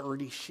a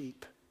dirty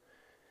sheep.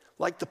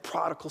 Like the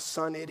prodigal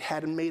son, it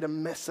had made a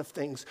mess of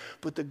things.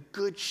 But the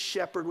good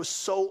shepherd was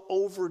so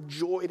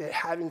overjoyed at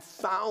having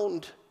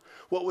found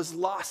what was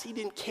lost. He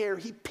didn't care.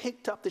 He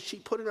picked up the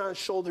sheep, put it on his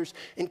shoulders,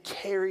 and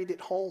carried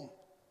it home.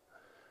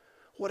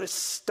 What a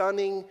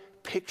stunning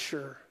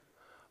picture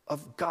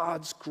of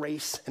God's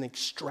grace and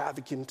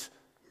extravagant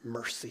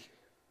mercy.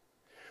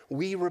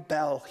 We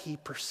rebel, he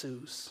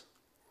pursues.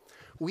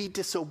 We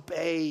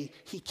disobey,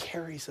 he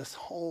carries us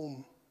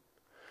home.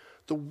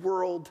 The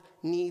world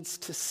needs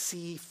to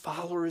see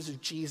followers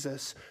of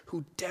Jesus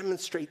who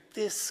demonstrate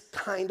this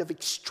kind of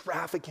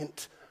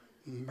extravagant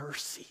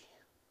mercy.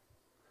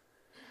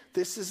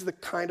 This is the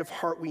kind of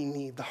heart we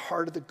need, the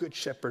heart of the good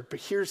shepherd. But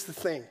here's the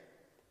thing.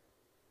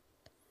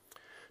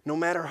 No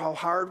matter how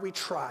hard we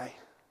try,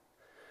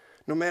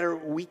 no matter,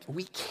 we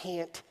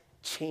can't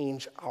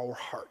change our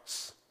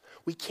hearts.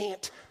 We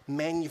can't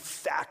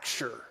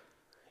manufacture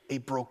a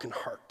broken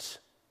heart,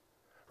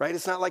 right?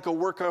 It's not like a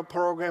workout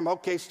program.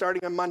 Okay,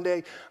 starting on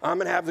Monday, I'm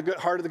going to have the good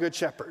heart of the good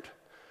shepherd.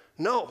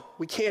 No,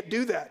 we can't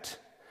do that.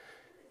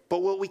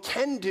 But what we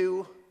can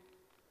do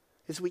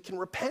is we can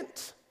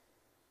repent.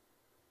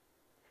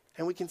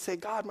 And we can say,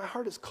 God, my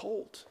heart is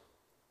cold.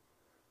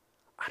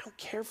 I don't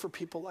care for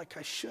people like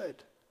I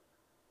should.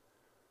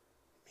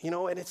 You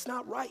know, and it's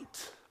not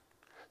right.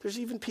 There's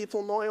even people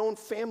in my own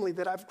family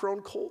that I've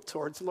grown cold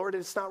towards. Lord,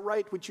 it's not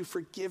right. Would you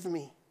forgive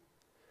me?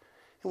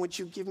 And would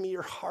you give me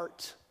your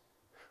heart?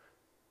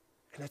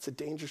 And that's a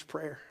dangerous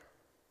prayer.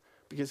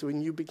 Because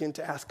when you begin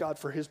to ask God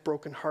for his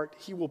broken heart,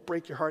 he will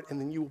break your heart, and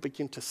then you will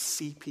begin to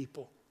see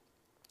people.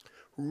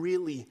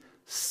 Really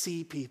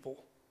see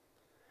people.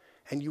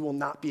 And you will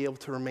not be able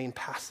to remain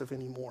passive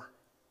anymore.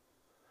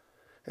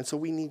 And so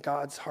we need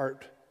God's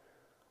heart.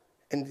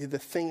 And the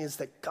thing is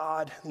that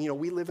God, you know,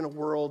 we live in a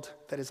world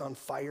that is on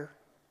fire.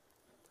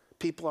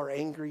 People are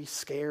angry,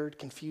 scared,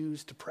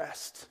 confused,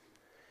 depressed.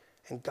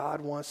 And God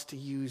wants to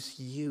use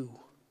you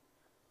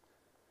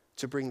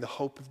to bring the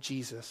hope of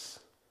Jesus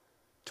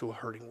to a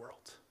hurting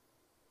world.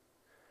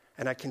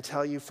 And I can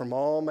tell you from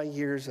all my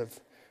years of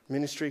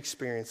ministry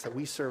experience that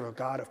we serve a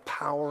God of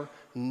power.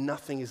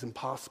 Nothing is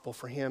impossible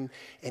for him.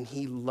 And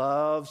he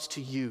loves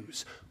to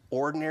use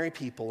ordinary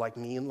people like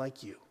me and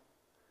like you.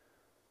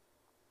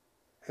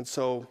 And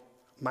so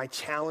my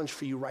challenge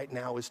for you right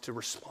now is to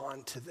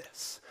respond to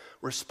this.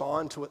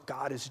 Respond to what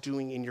God is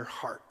doing in your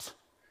heart.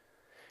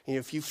 And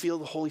if you feel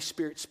the Holy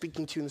Spirit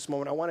speaking to you in this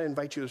moment, I want to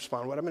invite you to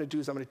respond. What I'm going to do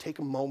is I'm going to take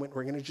a moment.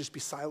 We're going to just be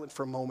silent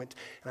for a moment.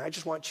 And I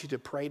just want you to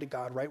pray to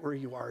God right where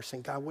you are,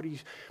 saying, God,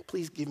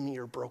 please give me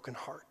your broken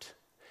heart.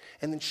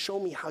 And then show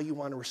me how you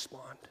want to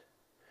respond.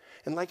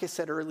 And like I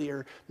said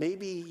earlier,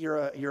 maybe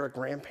you're a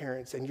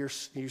grandparent and you're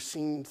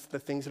seeing the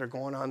things that are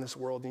going on in this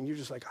world, and you're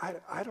just like,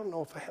 I don't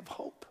know if I have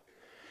hope.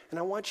 And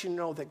I want you to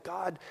know that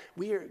God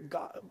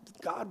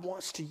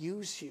wants to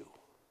use you.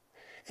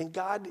 And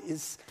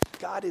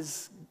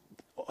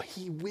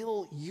he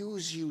will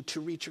use you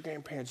to reach your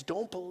grandparents.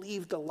 Don't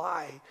believe the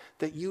lie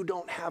that you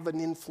don't have an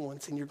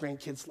influence in your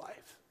grandkids'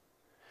 life.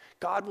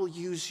 God will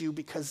use you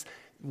because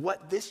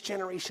what this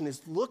generation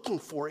is looking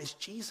for is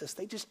Jesus.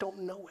 They just don't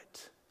know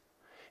it.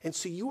 And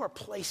so you are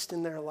placed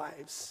in their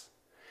lives.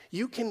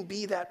 You can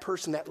be that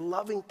person, that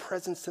loving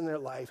presence in their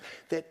life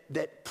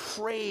that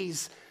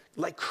prays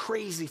like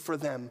crazy for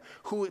them,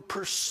 who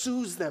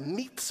pursues them,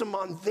 meets them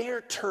on their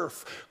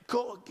turf,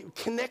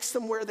 connects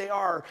them where they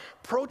are,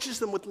 approaches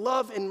them with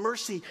love and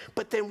mercy.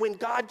 But then when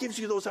God gives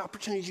you those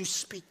opportunities, you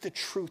speak the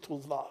truth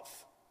with love.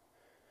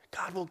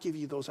 God will give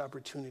you those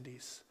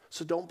opportunities.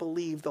 So don't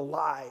believe the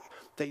lie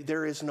that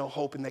there is no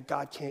hope and that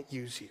God can't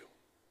use you.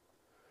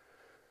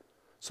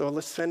 So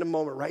let's spend a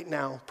moment right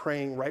now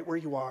praying right where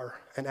you are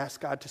and ask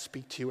God to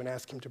speak to you and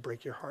ask him to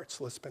break your heart.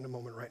 So let's spend a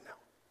moment right now.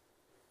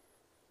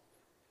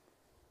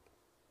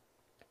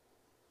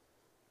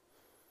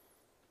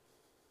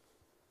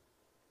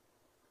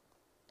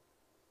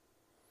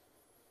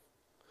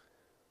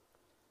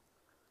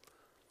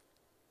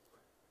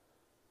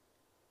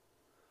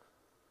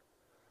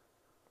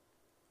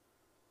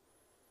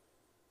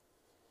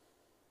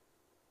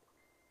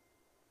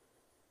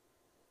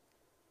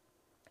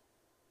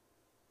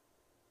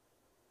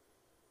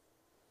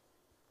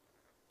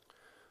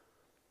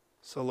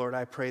 So, Lord,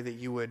 I pray that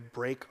you would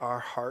break our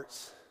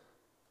hearts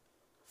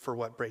for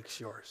what breaks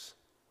yours.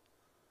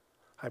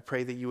 I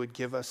pray that you would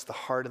give us the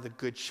heart of the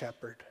Good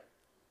Shepherd.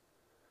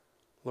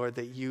 Lord,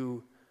 that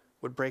you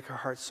would break our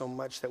hearts so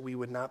much that we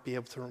would not be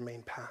able to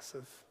remain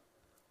passive,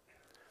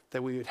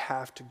 that we would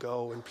have to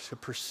go and to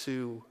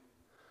pursue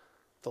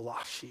the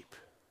lost sheep.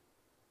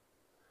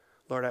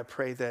 Lord, I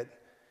pray that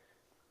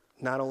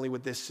not only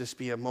would this just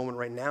be a moment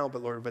right now,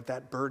 but Lord, but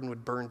that burden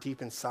would burn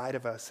deep inside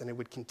of us and it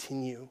would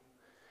continue.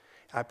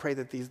 I pray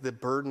that the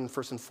burden,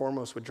 first and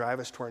foremost, would drive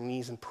us to our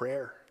knees in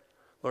prayer,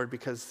 Lord,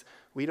 because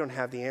we don't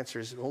have the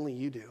answers, only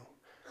you do.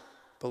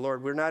 But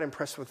Lord, we're not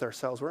impressed with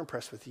ourselves, we're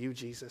impressed with you,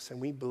 Jesus,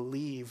 and we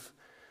believe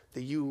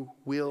that you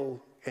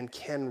will and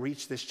can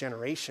reach this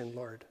generation,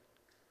 Lord.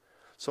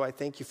 So I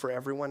thank you for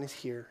everyone who's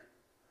here.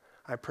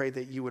 I pray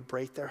that you would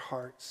break their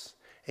hearts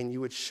and you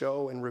would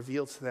show and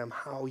reveal to them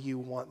how you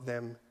want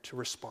them to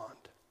respond.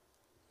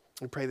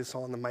 We pray this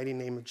all in the mighty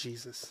name of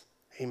Jesus.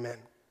 Amen.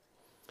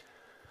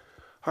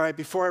 All right,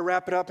 before I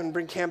wrap it up and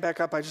bring Cam back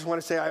up, I just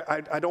want to say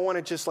I don't want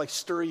to just like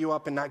stir you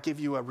up and not give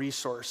you a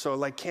resource. So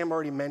like Cam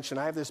already mentioned,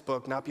 I have this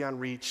book, Not Beyond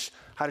Reach,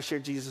 How to Share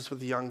Jesus with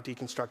the Young,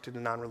 Deconstructed,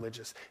 and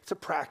Non-Religious. It's a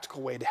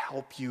practical way to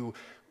help you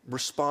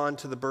respond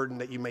to the burden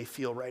that you may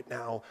feel right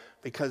now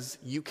because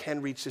you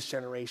can reach this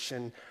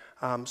generation.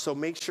 So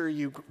make sure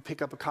you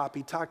pick up a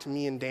copy. Talk to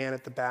me and Dan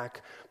at the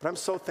back. But I'm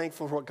so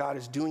thankful for what God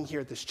is doing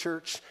here at this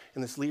church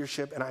and this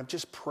leadership. And I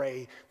just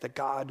pray that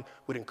God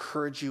would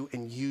encourage you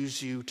and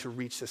use you to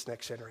reach this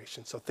next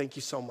generation. So thank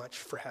you so much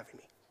for having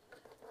me.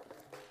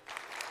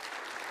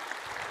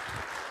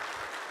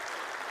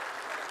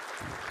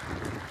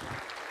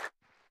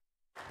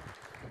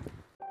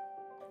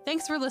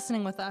 Thanks for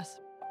listening with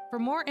us. For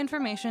more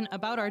information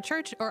about our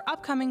church or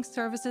upcoming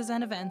services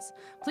and events,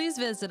 please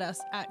visit us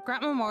at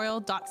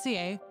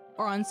grantmemorial.ca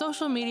or on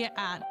social media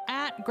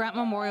at Grant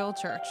Memorial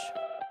Church.